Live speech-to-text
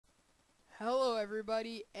Hello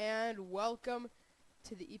everybody and welcome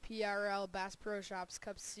to the EPRL Bass Pro Shops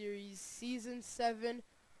Cup Series Season 7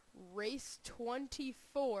 Race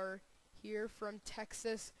 24 here from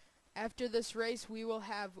Texas. After this race we will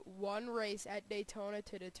have one race at Daytona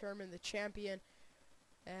to determine the champion,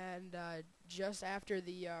 and just after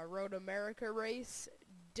the Road America race,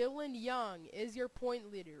 Dylan Young is your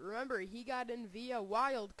point leader. Remember, he got in via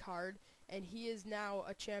wild card, and he is now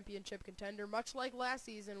a championship contender, much like last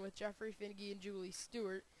season with Jeffrey Finge and Julie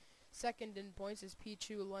Stewart. Second in points is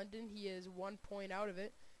Pichu London. He is 1 point out of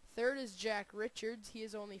it. Third is Jack Richards. He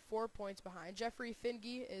is only 4 points behind. Jeffrey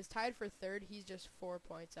Finge is tied for third. He's just 4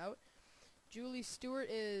 points out. Julie Stewart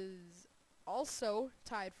is also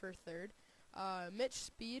tied for third. Mitch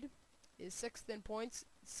Speed is 6th in points,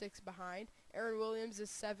 6 behind. Aaron Williams is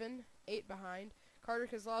 7, 8 behind. Carter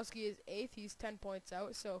Kozlowski is 8th. He's 10 points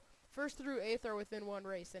out. So first through 8th are within one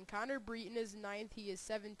race. And Connor Breton is 9th. He is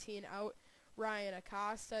 17 out. Ryan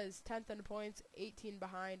Acosta is 10th in points, 18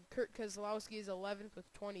 behind. Kurt Kozlowski is 11th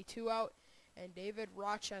with 22 out. And David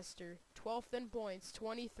Rochester, 12th in points,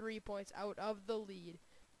 23 points out of the lead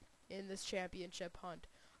in this championship hunt.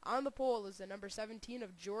 On the pole is the number 17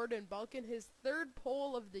 of Jordan Balkin, his third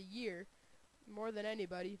pole of the year, more than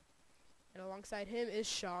anybody. And alongside him is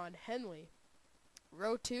Sean Henley.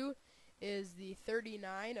 Row 2 is the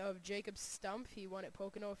 39 of Jacob Stumpf. He won at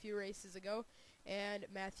Pocono a few races ago. And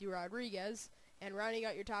Matthew Rodriguez. And rounding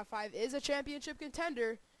out your top 5 is a championship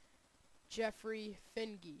contender, Jeffrey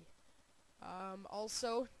Finge.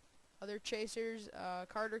 Also, other chasers,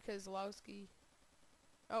 Carter Kozlowski.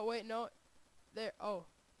 Oh, wait, no. There. Oh,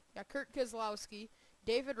 yeah, Kurt Kozlowski,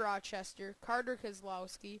 David Rochester, Carter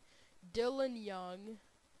Kozlowski, Dylan Young.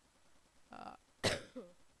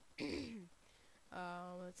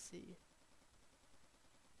 Let's see.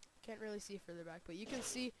 Can't really see further back, but you can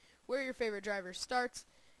see where your favorite driver starts.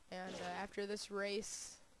 And after this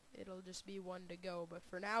race, it'll just be one to go. But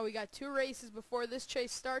for now, we got 2 races before this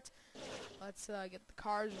chase starts. Let's get the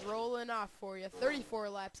cars rolling off for you. 34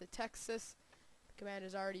 laps at Texas. The command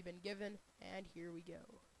has already been given, and here we go.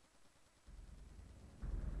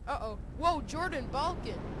 Uh-oh. Whoa, Jordan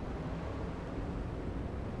Balkin.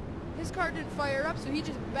 His car didn't fire up, so he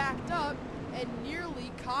just backed up and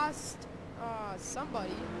nearly cost somebody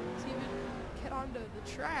to even get onto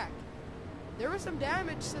the track. There was some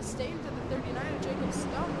damage sustained to the 39 of Jacob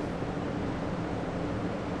Stumpf.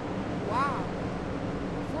 Wow.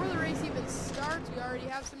 Before the race even starts, we already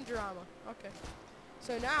have some drama. Okay.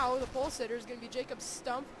 So now the pole sitter is going to be Jacob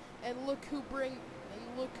Stumpf, and look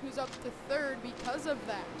who's up to third because of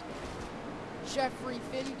that. Jeffrey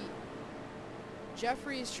Finge.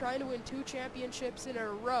 Jeffrey is trying to win 2 championships in a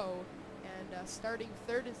row, and starting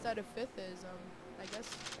third instead of 5th is, I guess,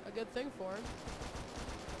 a good thing for him.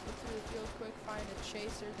 Look through the field quick, find a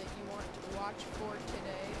chaser that you want to watch for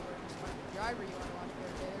today, or just find a driver you want to watch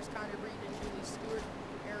for today. There's Connor Breton, Julie Stewart,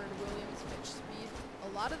 Aaron Williams, Mitch Speed.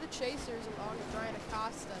 A lot of the chasers, along with Ryan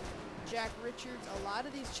Acosta, Jack Richards, a lot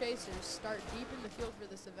of these chasers start deep in the field for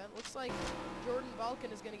this event. Looks like Jordan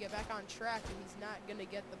Balkin is going to get back on track, and he's not going to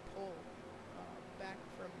get the pole back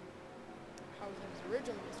from how he was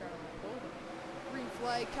originally going to start on that pole. Green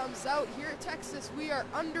flag comes out here at Texas. We are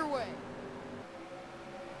underway.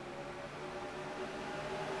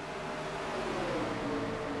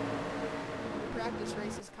 Practice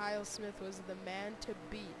races, Kyle Smith was the man to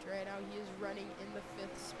beat. Right now he is running in the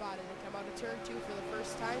 5th spot, and they come out of turn 2 for the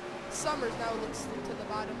first time. Summers now looks to the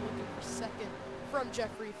bottom, looking for second from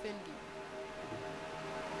Jeffrey Finge.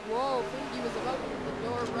 Whoa, Finge was about to hit the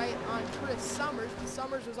door right on Chris Summers, but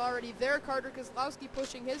Summers was already there. Carter Kozlowski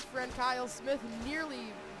pushing his friend Kyle Smith,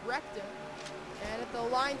 nearly wrecked him. And at the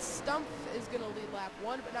line, Stumpf is going to lead lap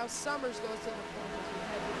 1, but now Summers goes to the point as we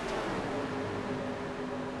head to turn 1.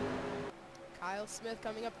 Kyle Smith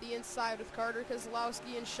coming up the inside with Carter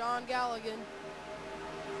Kozlowski and Sean Galligan.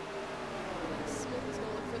 Smith is going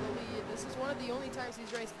to look for the lead. This is one of the only times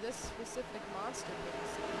he's raced this specific monster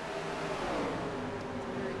pace.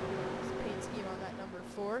 Scheme on that number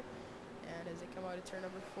 4, and as they come out of turn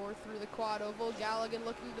number 4 through the quad oval, Galligan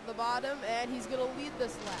looking to the bottom, and he's going to lead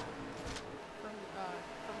this lap from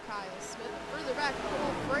Kyle Smith. Further back,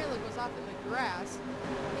 Cole Fralick was off in the grass.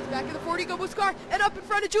 He's back in the 40 Go Boost car, and up in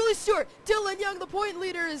front of Julie Stewart. Dylan Young, the point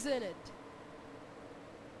leader, is in it.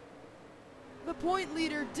 The point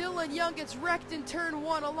leader, Dylan Young, gets wrecked in turn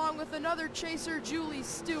 1 along with another chaser, Julie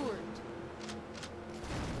Stewart.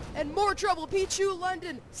 And more trouble, Pichu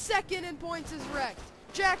London, 2nd in points, is wrecked.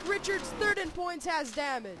 Jack Richards, 3rd in points, has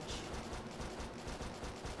damage.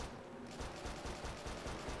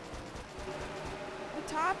 The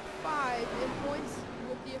top 5 in points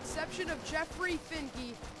will the exception of Jeffrey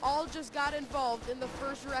Finke, all just got involved in the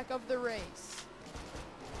first wreck of the race.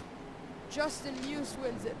 Justin Muse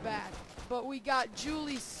wins it back, but we got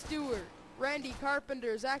Julie Stewart, Randy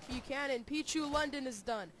Carpenter, Zach Buchanan, Pichu London is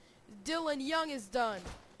done, Dylan Young is done,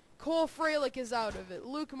 Cole Freilich is out of it,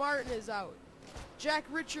 Luke Martin is out, Jack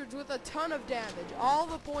Richards with a ton of damage. All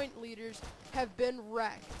the point leaders have been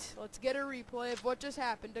wrecked. Let's get a replay of what just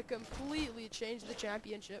happened to completely change the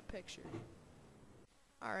championship picture.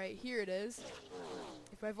 Alright, here it is.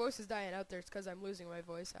 If my voice is dying out there, it's because I'm losing my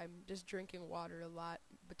voice. I'm just drinking water a lot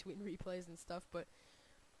between replays and stuff, but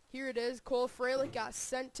here it is. Cole Freilich got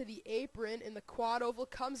sent to the apron in the quad oval,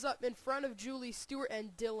 comes up in front of Julie Stewart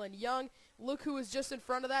and Dylan Young. Look who was just in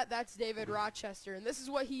front of that. That's David Rochester, and this is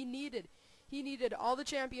what he needed. He needed all the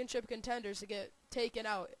championship contenders to get taken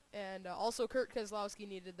out, and also Kurt Keselowski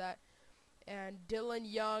needed that. And Dylan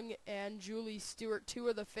Young and Julie Stewart, two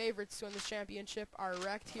of the favorites to win the championship, are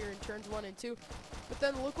wrecked here in turns 1 and 2. But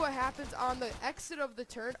then look what happens on the exit of the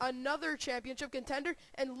turn. Another championship contender,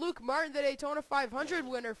 and Luke Martin, the Daytona 500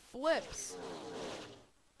 winner, flips.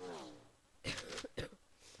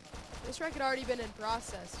 This wreck had already been in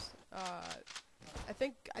process. I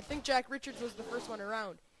think Jack Richards was the first one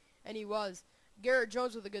around, and he was. Garrett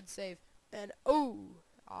Jones with a good save. And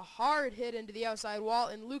a hard hit into the outside wall,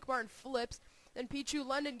 and Luke Martin flips. Then Pichu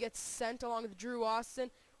London gets sent along with Drew Austin.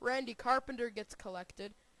 Randy Carpenter gets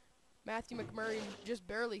collected. Matthew McMurray just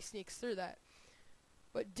barely sneaks through that.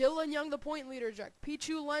 But Dylan Young, the point leader, is wrecked.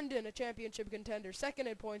 Pichu London, a championship contender, second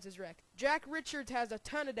in points, is wrecked. Jack Richards has a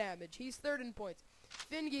ton of damage. He's third in points.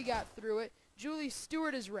 Finge got through it. Julie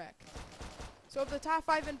Stewart is wrecked. So of the top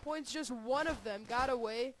 5 in points, just one of them got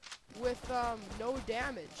away with no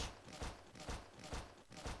damage.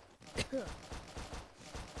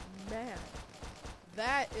 Man,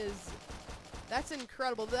 that's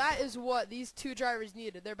incredible. That is what these two drivers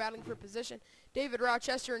needed. They're battling for position. David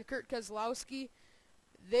Rochester and Kurt Keselowski,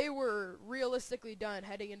 they were realistically done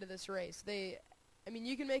heading into this race. I mean,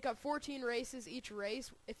 you can make up 14 races each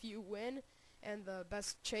race if you win, and the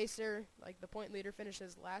best chaser, like the point leader,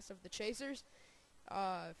 finishes last of the chasers,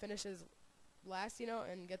 finishes last,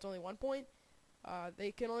 and gets only 1 point.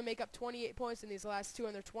 They can only make up 28 points in these last two,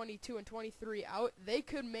 and they're 22 and 23 out. They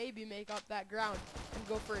could maybe make up that ground and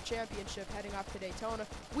go for a championship heading off to Daytona.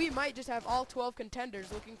 We might just have all 12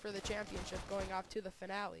 contenders looking for the championship going off to the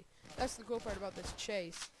finale. That's the cool part about this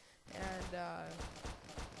chase. And yeah,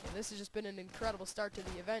 this has just been an incredible start to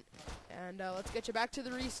the event. And let's get you back to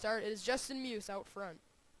the restart. It is Justin Muse out front.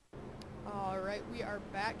 Alright, we are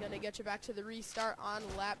back. Gonna get you back to the restart on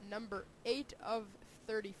lap number 8 of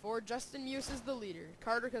 34. Justin Muse is the leader.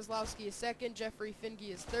 Carter Keselowski is second. Jeffrey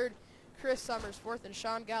Finke is third. Chris Summers fourth, and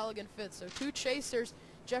Sean Galligan fifth. So two chasers,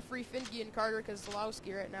 Jeffrey Finke and Carter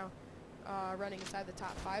Keselowski right now, running inside the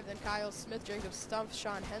top 5. Then Kyle Smith, Jacob Stumpf,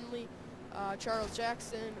 Sean Henley, Charles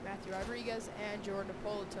Jackson, Matthew Rodriguez, and Jordan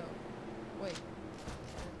Napolito. Wait.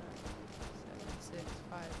 7, 6,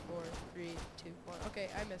 5, 4, 3, 2, 1. Okay,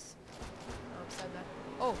 I said that.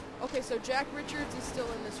 Oh, okay, so Jack Richards is still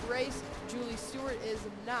in this race. Julie Stewart is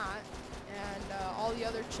not. And all the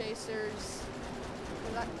other chasers,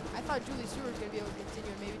 I thought Julie Stewart was going to be able to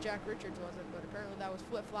continue, and maybe Jack Richards wasn't, but apparently that was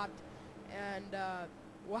flip-flopped. And,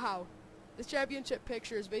 wow. This championship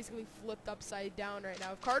picture is basically flipped upside down right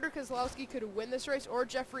now. If Carter Keselowski could win this race, or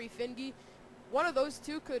Jeffrey Finke, one of those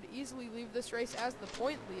two could easily leave this race as the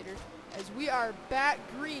point leader. As we are back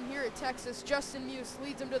green here at Texas, Justin Muse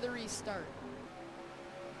leads him to the restart.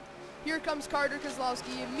 Here comes Carter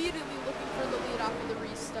Keselowski, immediately looking for the lead off of the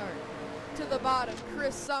restart. To the bottom,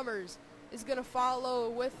 Chris Summers is going to follow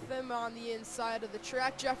with them on the inside of the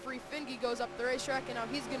track. Jeffrey Finke goes up the racetrack, and now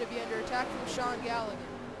he's going to be under attack from Sean Galligan.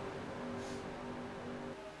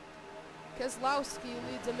 Keselowski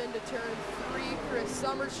leads him into turn 3. Chris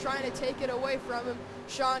Summers trying to take it away from him.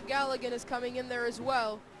 Sean Galligan is coming in there as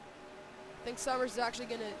well. I think Summers is actually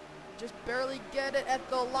going to just barely get it at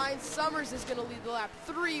the line. Summers is going to lead the lap.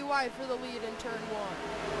 3 wide for the lead in turn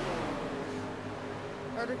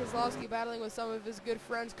 1. Carter Keselowski battling with some of his good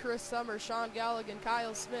friends, Chris Summers, Sean Galligan,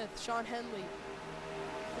 Kyle Smith, Sean Henley.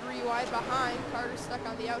 3 wide behind. Carter's stuck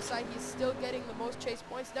on the outside. He's still getting the most chase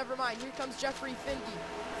points. Never mind. Here comes Jeffrey Finke.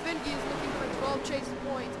 Finke is looking for 12 chase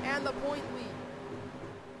points and the point lead.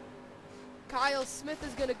 Kyle Smith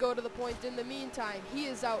is going to go to the point in the meantime. He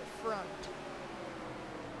is out front.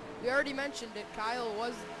 We already mentioned it. Kyle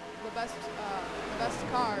was the best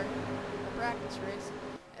car in the practice race.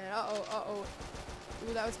 And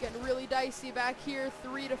ooh, that was getting really dicey back here.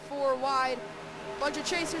 3 to 4 wide. Bunch of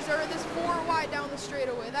chasers are in this 4 wide down the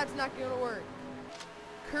straightaway. That's not going to work.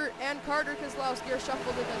 Kurt and Carter Kozlowski are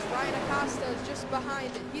shuffled in as Ryan Acosta is just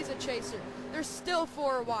behind it. He's a chaser. They're still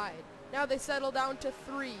 4 wide. Now they settle down to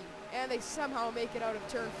 3, and they somehow make it out of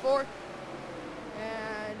turn 4.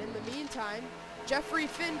 And in the meantime, Jeffrey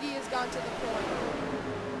Finge has gone to the point.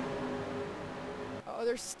 Oh,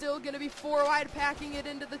 they're still going to be 4 wide, packing it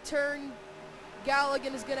into the turn.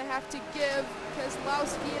 Galligan is going to have to give.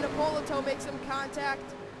 Kozlowski and Ippolito make some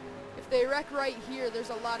contact. If they wreck right here, there's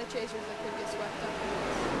a lot of chasers that could get swept up.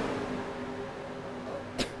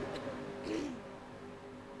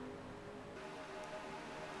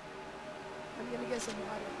 I'm going to get some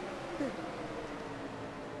water.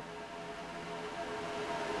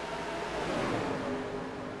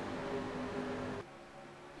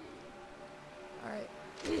 All right.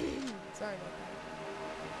 Sorry about that.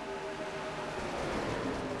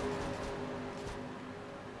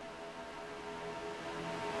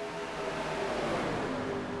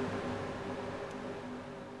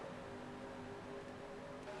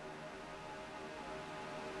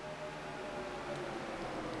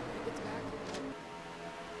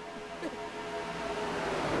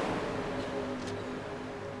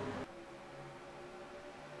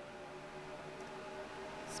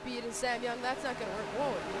 Speed and Sam Young, that's not going to work.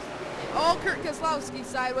 Whoa. Oh, Kurt Kozlowski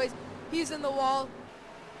sideways. He's in the wall.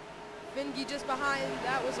 Finge just behind.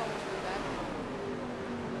 That was almost really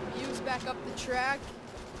bad. Muse back up the track.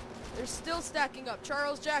 They're still stacking up.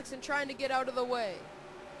 Charles Jackson trying to get out of the way.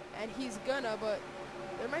 And he's gonna, but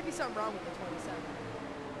there might be something wrong with the 27.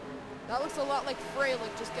 That looks a lot like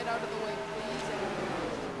Freilich. Just get out of the way, please.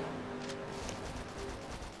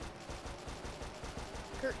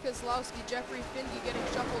 Kurt Kozlowski, Jeffrey Finge getting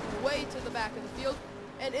shuffled way to the back of the field.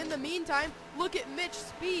 And in the meantime, look at Mitch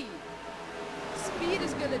Speed. Speed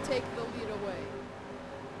is going to take the lead away.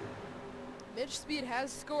 Mitch Speed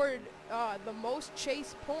has scored the most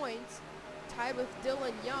chase points, tied with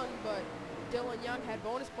Dylan Young, but Dylan Young had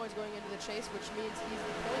bonus points going into the chase, which means he's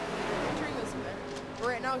the point leader entering this event.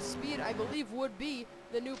 Right now, Speed, I believe, would be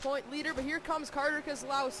the new point leader, but here comes Carter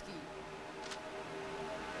Kozlowski.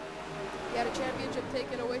 He had a championship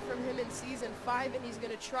taken away from him in Season 5, and he's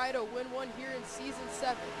going to try to win one here in Season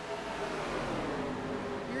 7.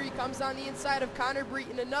 Here he comes on the inside of Connor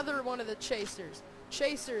Breton, another one of the chasers.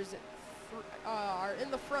 Chasers are in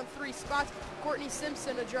the front 3 spots. Courtney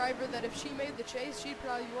Simpson, a driver that if she made the chase, she'd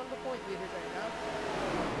probably be one of the point leaders right now.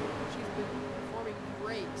 She's been performing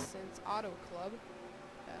great since Auto Club.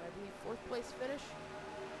 I believe 4th place finish.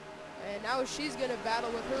 And now she's going to battle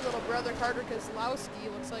with her little brother, Carter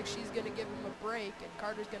Kozlowski. Looks like she's going to give him a break, and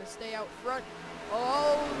Carter's going to stay out front.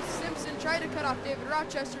 Oh, Simpson tried to cut off David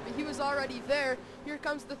Rochester, but he was already there. Here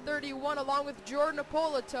comes the 31 along with Jordan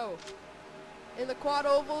Ippolito. In the quad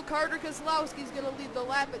oval, Carter Kozlowski is going to lead the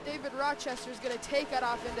lap, but David Rochester is going to take it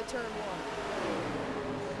off into turn 1.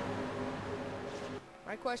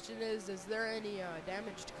 My question is there any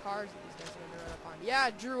damaged cars that these guys are going to run up on? Yeah,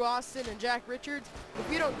 Drew Austin and Jack Richards. If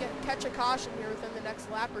we don't catch a caution here within the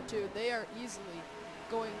next lap or two, they are easily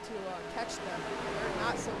going to catch them. They're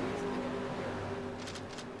not so easily going to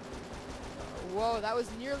whoa, that was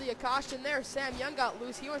nearly a caution there. Sam Young got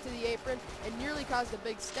loose. He went to the apron and nearly caused a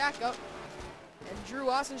big stack up. And Drew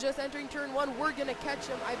Austin's just entering turn 1. We're going to catch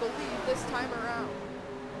him, I believe, this time around.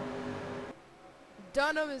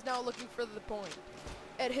 Dunham is now looking for the point.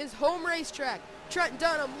 At his home racetrack, Trent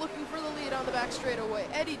Dunham looking for the lead on the back straightaway.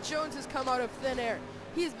 Eddie Jones has come out of thin air.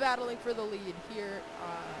 He's battling for the lead here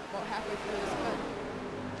about halfway through this event.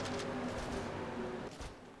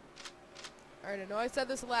 Alright, I know I said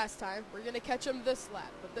this last time. We're going to catch him this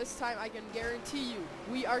lap. But this time, I can guarantee you,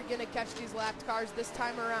 we are going to catch these lapped cars this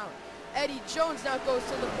time around. Eddie Jones now goes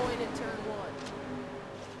to the point in turn 1.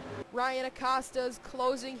 Ryan Acosta is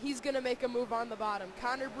closing. He's going to make a move on the bottom.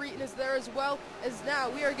 Connor Breton is there as well, as now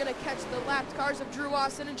we are going to catch the lapped cars of Drew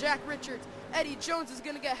Austin and Jack Richards. Eddie Jones is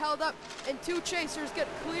going to get held up, and 2 chasers get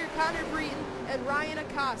clear, Connor Breton and Ryan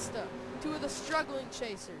Acosta. 2 of the struggling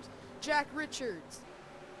chasers. Jack Richards.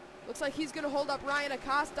 Looks like he's going to hold up Ryan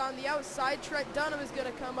Acosta on the outside. Trent Dunham is going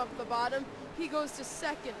to come up the bottom. He goes to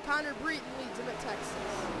 2nd. Connor Breton leads him at Texas.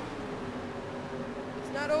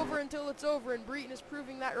 Not over until it's over, and Breton is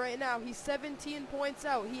proving that right now. He's 17 points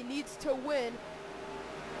out. He needs to win,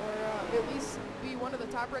 or at least be one of the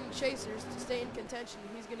top-running chasers to stay in contention.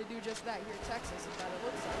 He's going to do just that here at Texas, is that it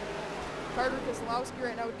looks like. Carter Kozlowski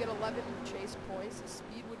right now would get 11 chase points.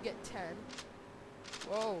 Speed would get 10.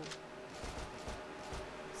 Whoa.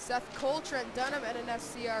 Seth Cole, Trent Dunham, and an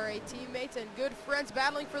FCRA teammate and good friends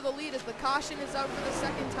battling for the lead as the caution is out for the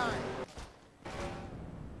 2nd time.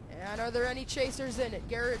 And are there any chasers in it?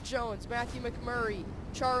 Garrett Jones, Matthew McMurray,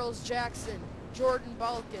 Charles Jackson, Jordan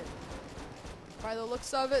Balkin. by the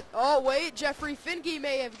looks of it. Oh, wait, Jeffrey Finge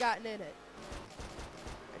may have gotten in it.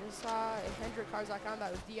 I just saw a HendrickCars.com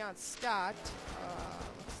that was Dion Scott.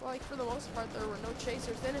 Looks like for the most part there were no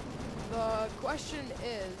chasers in it. The question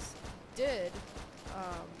is,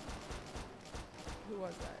 who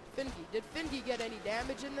was that? Finge. Did Finge get any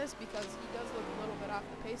damage in this? Because he does look a little bit off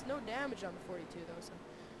the pace. No damage on the 42 though. So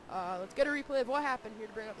let's get a replay of what happened here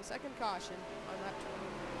to bring up the second caution on that 20.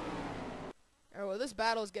 Alright, well, this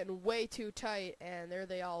battle is getting way too tight, and there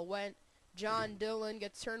they all went. John Dillon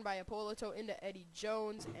gets turned by Ippolito into Eddie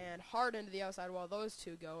Jones, and hard into the outside while those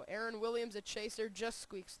two go. Aaron Williams, a chaser, just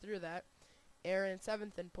squeaks through that. Aaron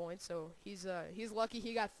 7th in points, so he's lucky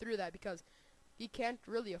he got through that because he can't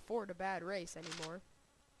really afford a bad race anymore.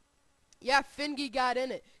 Yeah, Finge got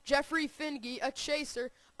in it. Jeffrey Finge, a chaser,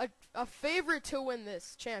 a favorite to win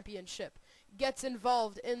this championship, gets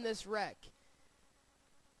involved in this wreck.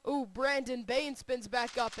 Ooh, Brandon Bain spins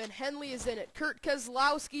back up, and Henley is in it. Kurt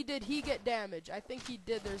Kozlowski, did he get damage? I think he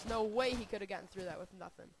did. There's no way he could have gotten through that with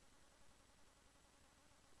nothing.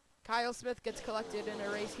 Kyle Smith gets collected in a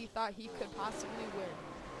race he thought he could possibly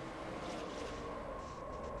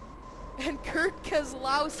win. And Kurt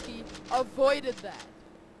Kozlowski avoided that.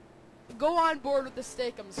 Go on board with the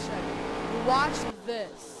Steakums check. Watch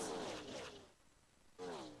this.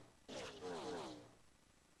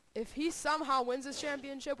 If he somehow wins this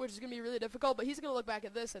championship, which is going to be really difficult, but he's going to look back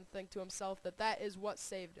at this and think to himself that that is what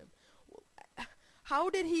saved him. How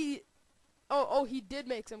did he... Oh, he did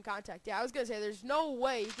make some contact. Yeah, I was going to say, there's no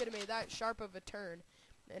way he could have made that sharp of a turn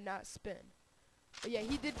and not spin. But yeah,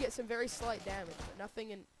 he did get some very slight damage, but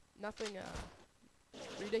nothing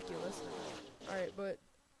ridiculous. Alright, but...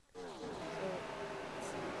 So,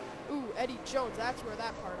 ooh, Eddie Jones, that's where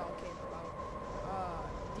that part all came about.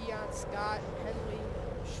 Dion Scott, Henley...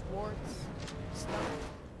 Schwartz, Stump,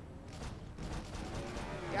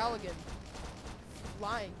 Galligan,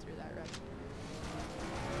 flying through that wreck.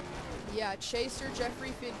 Yeah, chaser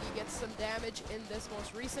Jeffrey Finge gets some damage in this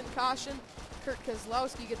most recent caution. Kurt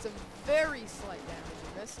Kozlowski gets some very slight damage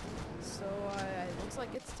in this. So it looks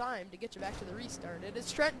like it's time to get you back to the restart. It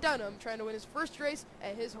is Trent Dunham trying to win his first race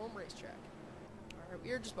at his home racetrack. Alright,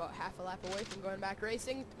 we're just about half a lap away from going back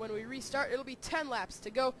racing. When we restart, it'll be 10 laps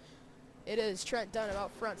to go. It is Trent Dunham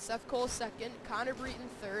out front, Seth Cole 2nd, Connor Breton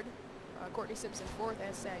 3rd, Courtney Simpson 4th,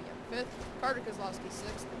 and Sam Young 5th, Carter Kozlowski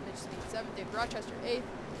 6th, Mitch Speed 7th, David Rochester 8th,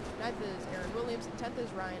 9th is Aaron Williams, and 10th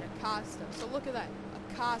is Ryan Acosta. So look at that,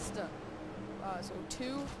 Acosta. So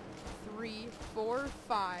 2, 3, 4,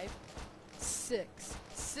 5, 6.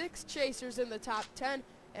 6 chasers in the top 10,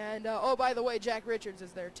 and oh, by the way, Jack Richards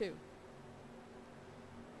is there too.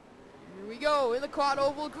 Here we go, in the quad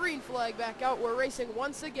oval, green flag back out. We're racing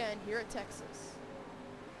once again here at Texas.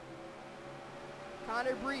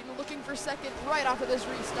 Connor Breton looking for 2nd right off of this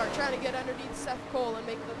restart, trying to get underneath Seth Cole and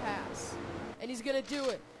make the pass. And he's going to do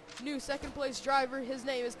it. New 2nd place driver, his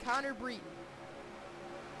name is Connor Breton.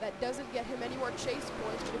 That doesn't get him any more chase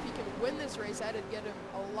points, but if he can win this race, that'd get him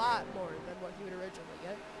a lot more than what he would originally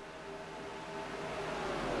get.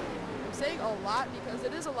 I'm saying a lot because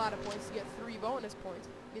it is a lot of points to get 3 bonus points.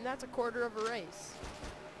 I mean, that's a quarter of a race.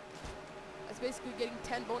 That's basically getting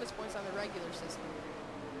 10 bonus points on the regular system.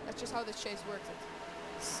 That's just how this chase works.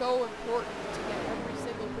 It's so important to get every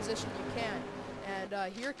single position you can.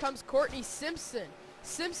 And here comes Courtney Simpson.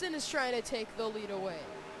 Simpson is trying to take the lead away.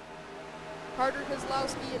 Carter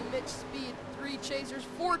Kozlowski and Mitch Speed, 3 chasers,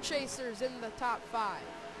 4 chasers in the top 5.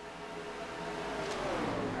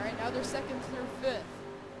 All right, now they're 2nd through 5th.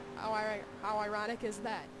 How ironic is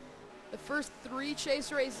that? The first 3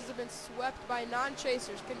 chase races have been swept by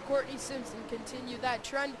non-chasers. Can Courtney Simpson continue that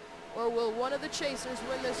trend, or will one of the chasers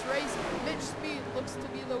win this race? Mitch Speed looks to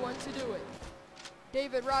be the one to do it.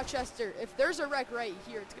 David Rochester, if there's a wreck right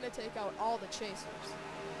here, it's going to take out all the chasers.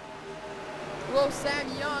 Whoa,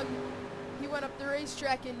 Sam Young, he went up the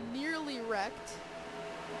racetrack and nearly wrecked.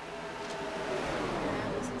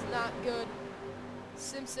 And this is not good.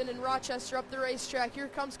 Simpson and Rochester up the racetrack. Here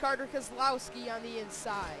comes Carter Kozlowski on the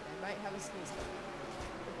inside. I might have a sneeze.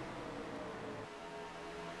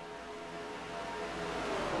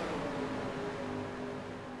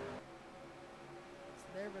 It's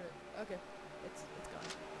there, but okay, it's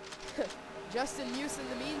gone. Justin Muse, in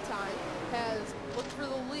the meantime, has looked for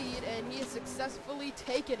the lead, and he has successfully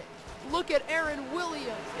taken it. Look at Aaron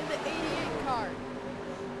Williams in the 88 car.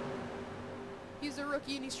 He's a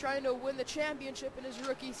rookie, and he's trying to win the championship in his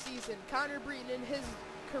rookie season. Connor Breton, in his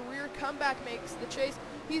career comeback, makes the chase.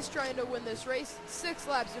 He's trying to win this race. 6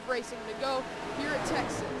 laps of racing to go here at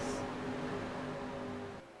Texas.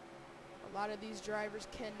 A lot of these drivers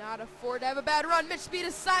cannot afford to have a bad run. Mitch Speed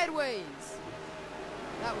is sideways.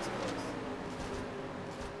 That was close.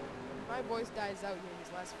 my voice dies out here in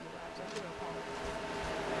these last few laps, I'm going to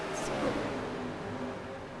apologize.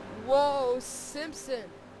 Whoa, Simpson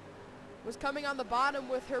was coming on the bottom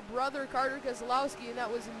with her brother Carter Keselowski, and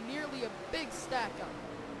that was nearly a big stack up.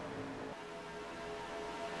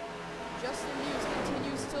 Justin Muse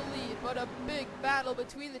continues to lead, but a big battle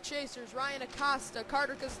between the chasers. Ryan Acosta,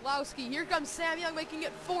 Carter Keselowski. Here comes Sam Young making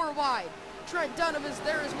it 4 wide. Trent Dunham is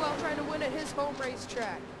there as well, trying to win at his home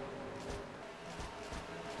racetrack.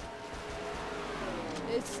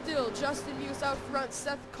 It's still Justin Muse out front.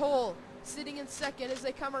 Seth Cole sitting in second as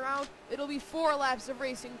they come around. It'll be 4 laps of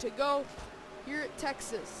racing to go here at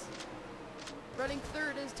Texas. Running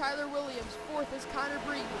third is Tyler Williams. Fourth is Connor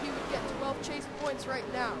Breeden. He would get 12 chase points right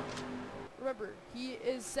now. Remember, he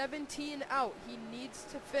is 17 out. He needs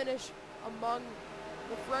to finish among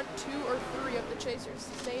the front 2 or 3 of the chasers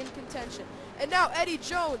to stay in contention. And now Eddie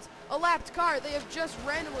Jones, a lapped car. They have just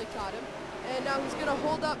randomly caught him. And now he's going to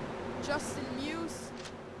hold up Justin Muse.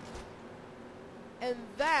 And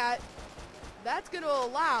that's going to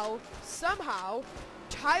allow, somehow,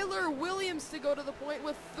 Tyler Williams to go to the point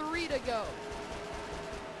with 3 to go.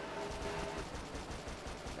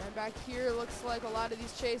 And back here, looks like a lot of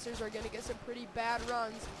these chasers are going to get some pretty bad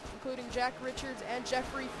runs, including Jack Richards and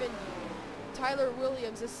Jeffrey Finley. Tyler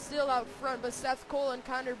Williams is still out front, but Seth Cole and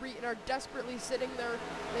Connor Breeden are desperately sitting there.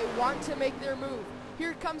 They want to make their move.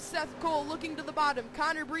 Here comes Seth Cole looking to the bottom.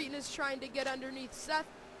 Connor Breeden is trying to get underneath Seth.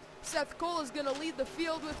 Seth Cole is going to lead the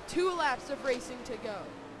field with 2 laps of racing to go.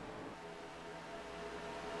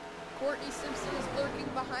 Courtney Simpson is lurking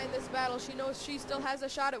behind this battle. She knows she still has a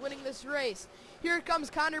shot at winning this race. Here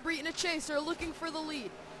comes Connor Breeden, a chaser, looking for the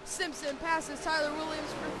lead. Simpson passes Tyler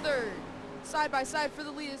Williams for third. Side by side for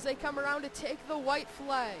the lead as they come around to take the white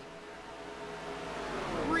flag.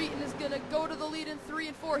 Breeden is going to go to the lead in 3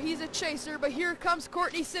 and 4. He's a chaser, but here comes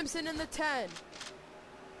Courtney Simpson in the 10.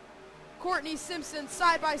 Courtney Simpson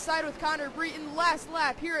side by side with Connor Breeden, last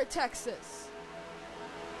lap here at Texas.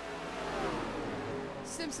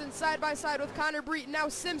 Simpson side by side with Connor Breeden. Now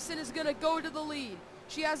Simpson is going to go to the lead.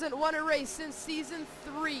 She hasn't won a race since season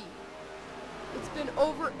 3. It's been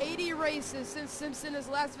over 80 races since Simpson has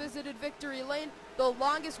last visited Victory Lane, the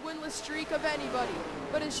longest winless streak of anybody.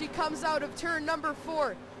 But as she comes out of turn number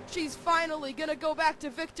 4, she's finally going to go back to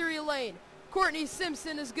Victory Lane. Courtney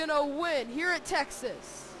Simpson is going to win here at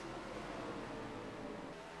Texas.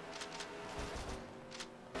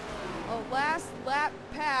 A last lap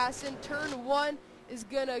pass in turn 1 is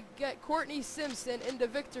going to get Courtney Simpson into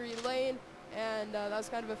Victory Lane. And that was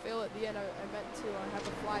kind of a fail at the end. I meant to have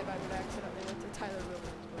a flyby, but I accidentally went to Tyler Williams.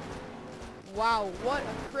 But wow, what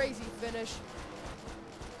a crazy finish.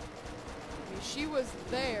 I mean, she was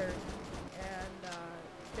there and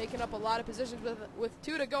making up a lot of positions with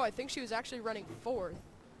 2 to go. I think she was actually running 4th.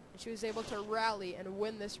 And she was able to rally and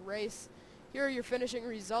win this race. Here are your finishing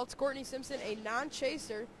results. Courtney Simpson, a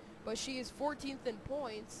non-chaser, but she is 14th in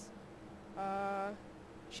points.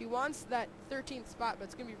 She wants that 13th spot, but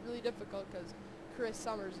it's going to be really difficult because Chris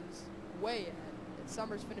Summers is way ahead. And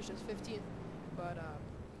Summers finishes 15th. But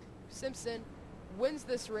Simpson wins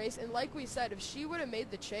this race. And like we said, if she would have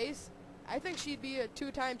made the chase, I think she'd be a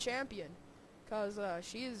 2-time champion because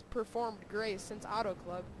she has performed great since Auto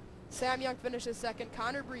Club. Sam Young finishes 2nd.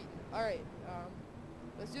 Connor Breeden. All right,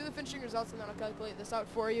 let's do the finishing results, and then I'll calculate this out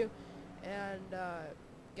for you and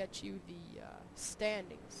get you the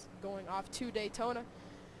standings going off to Daytona.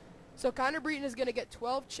 So Connor Breeden is going to get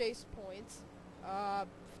 12 chase points.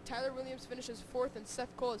 Tyler Williams finishes 4th, and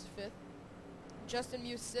Seth Cole is 5th. Justin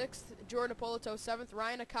Muse 6th. Jordan Ippolito 7th.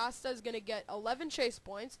 Ryan Acosta is going to get 11 chase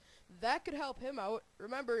points. That could help him out.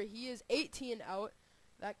 Remember, he is 18 out.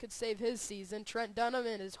 That could save his season. Trent Dunham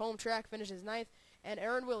in his home track finishes 9th, and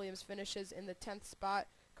Aaron Williams finishes in the 10th spot.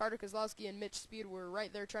 Carter Keselowski and Mitch Speed were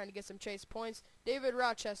right there trying to get some chase points. David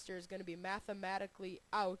Rochester is going to be mathematically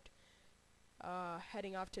out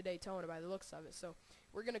heading off to Daytona by the looks of it. So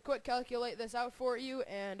we're going to quick calculate this out for you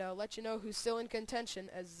and let you know who's still in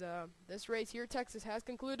contention as this race here at Texas has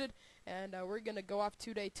concluded, and we're going to go off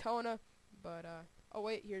to Daytona. But, oh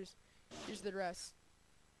wait, here's the rest.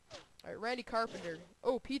 All right, Randy Carpenter.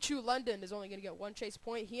 Oh, Pichu London is only going to get 1 chase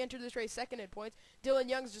point. He entered this race 2nd in points. Dylan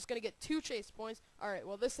Young's just going to get 2 chase points. All right,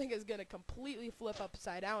 well, this thing is going to completely flip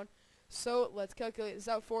upside down. So let's calculate this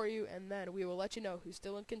out for you, and then we will let you know who's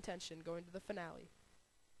still in contention going to the finale.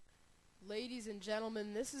 Ladies and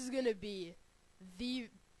gentlemen, this is going to be the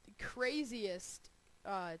craziest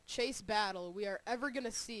chase battle we are ever going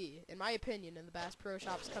to see, in my opinion, in the Bass Pro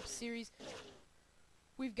Shops Cup Series.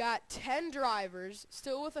 We've got 10 drivers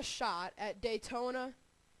still with a shot at Daytona,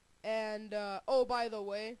 and oh, by the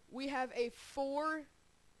way, we have a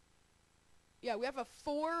yeah, we have a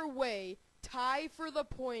four-way tie for the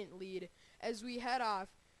point lead as we head off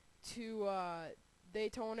to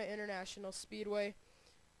Daytona International Speedway.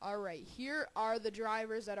 All right, here are the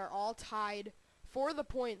drivers that are all tied for the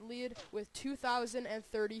point lead with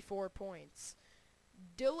 2,034 points.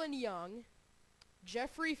 Dylan Young,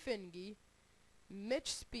 Jeffrey Finge,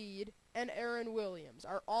 Mitch Speed, and Aaron Williams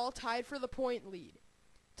are all tied for the point lead.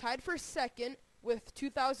 Tied for second with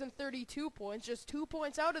 2,032 points, just 2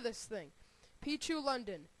 points out of this thing. Pichu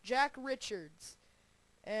London, Jack Richards,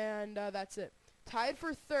 and that's it. Tied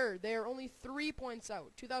for third, they are only 3 points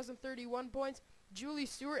out, 2,031 points. Julie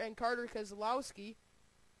Stewart and Carter Kozlowski.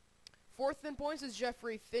 Fourth in points is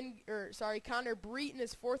Connor Breton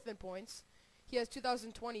is fourth in points. He has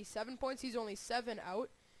 2,027 points. He's only 7 out.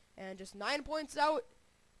 And just 9 points out,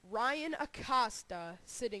 Ryan Acosta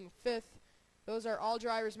sitting fifth. Those are all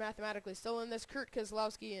drivers mathematically still in this. Kurt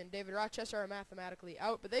Kozlowski and David Rochester are mathematically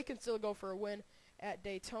out, but they can still go for a win at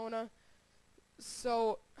Daytona.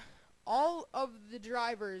 So all of the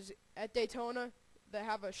drivers at Daytona that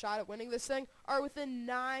have a shot at winning this thing are within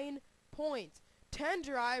 9 points. 10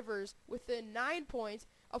 drivers within 9 points.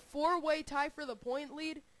 A four-way tie for the point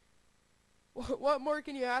lead. What more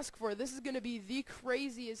can you ask for? This is going to be the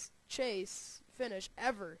craziest chase finish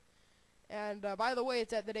ever. And by the way,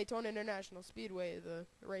 it's at the Daytona International Speedway, the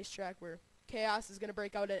racetrack where chaos is going to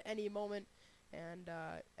break out at any moment, and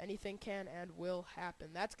anything can and will happen.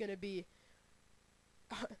 That's going to be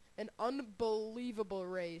an unbelievable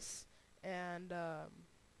race, and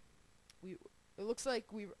it looks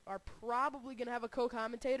like we are probably going to have a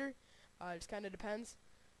co-commentator. It just kind of depends.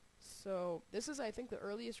 So this is, I think, the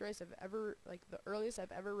earliest race I've ever, the earliest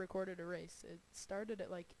I've ever recorded a race. It started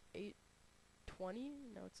at 8:20.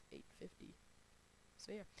 Now it's 8:50.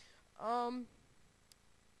 So yeah,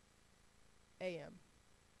 a.m.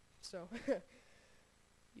 So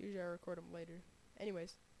usually I record them later.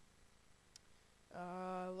 Anyways,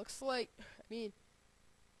 looks like,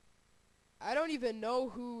 I don't even know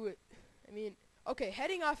who. Okay,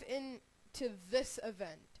 heading off into this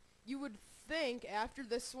event, you would think after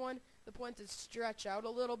this one the points would stretch out a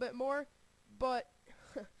little bit more, but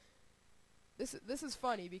this is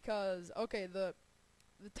funny because the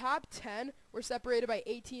top 10 were separated by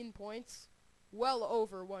 18 points, well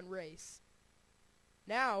over one race.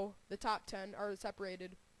 Now the top 10 are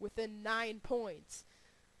separated within 9 points,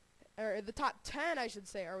 or the top 10 I should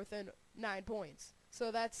say are within 9 points.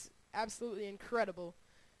 So that's absolutely incredible.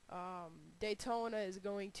 Daytona is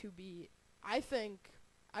going to be, I think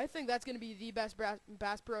that's going to be the best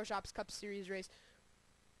Bass Pro Shops Cup Series race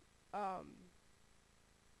that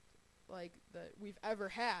we've ever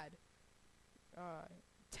had.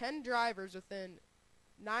 10 drivers within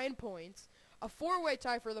 9 points, a four-way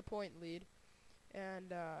tie for the point lead,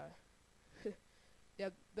 and yeah,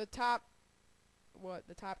 the top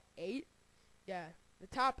 8? Yeah, the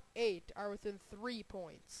top 8 are within 3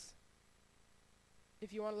 points.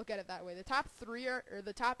 If you want to look at it that way, the top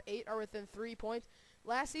 8 are within 3 points.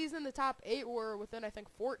 Last season, the top 8 were within, I think,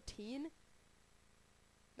 14.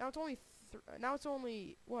 Now it's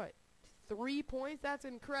only what, 3 points? That's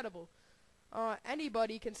incredible.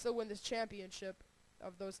 Anybody can still win this championship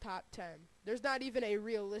of those top 10. There's not even a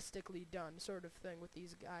realistically done sort of thing with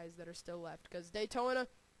these guys that are still left. Because Daytona,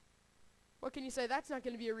 what can you say? That's not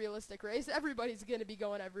going to be a realistic race. Everybody's going to be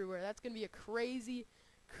going everywhere. That's going to be a crazy,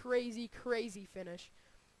 crazy, crazy finish.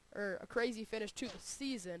 Or a crazy finish to the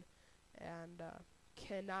season. And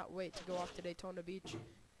cannot wait to go off to Daytona Beach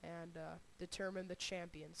and determine the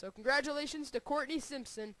champion. So congratulations to Courtney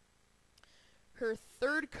Simpson. Her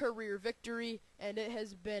third career victory, and it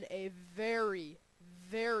has been a very,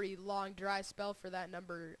 very long dry spell for that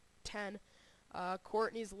number 10.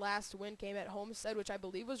 Courtney's last win came at Homestead, which I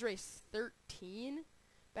believe was race 13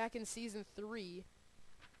 back in season 3.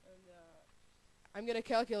 And I'm going to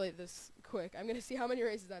calculate this quick. I'm going to see how many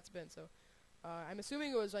races that's been. So I'm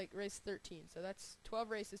assuming it was race 13. So that's 12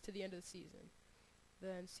 races to the end of the season.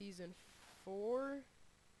 Then season 4,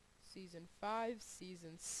 season 5,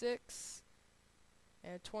 season 6,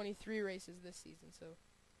 and 23 races this season. So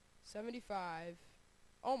 75.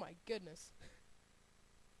 Oh my goodness.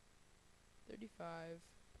 35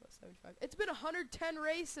 plus 75. It's been 110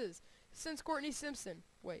 races since Courtney Simpson.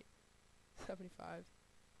 Wait. 75.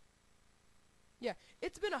 Yeah,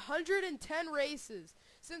 it's been 110 races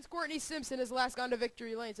since Courtney Simpson has last gone to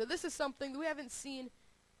victory lane. So this is something that we haven't seen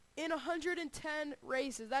in 110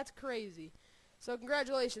 races. That's crazy. So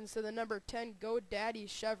congratulations to the number 10 GoDaddy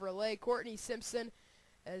Chevrolet, Courtney Simpson,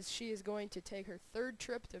 as she is going to take her third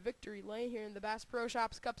trip to victory lane here in the Bass Pro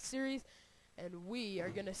Shops Cup Series. And we are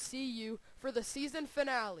going to see you for the season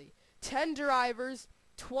finale. 10 drivers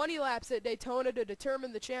 20 laps at Daytona to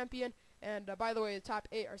determine the champion. And by the way, the top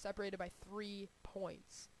 8 are separated by 3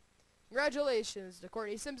 points. Congratulations to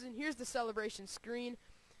Courtney Simpson. Here's the celebration screen.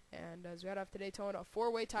 And as we head off to Daytona, a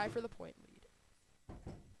 4-way tie for the point lead.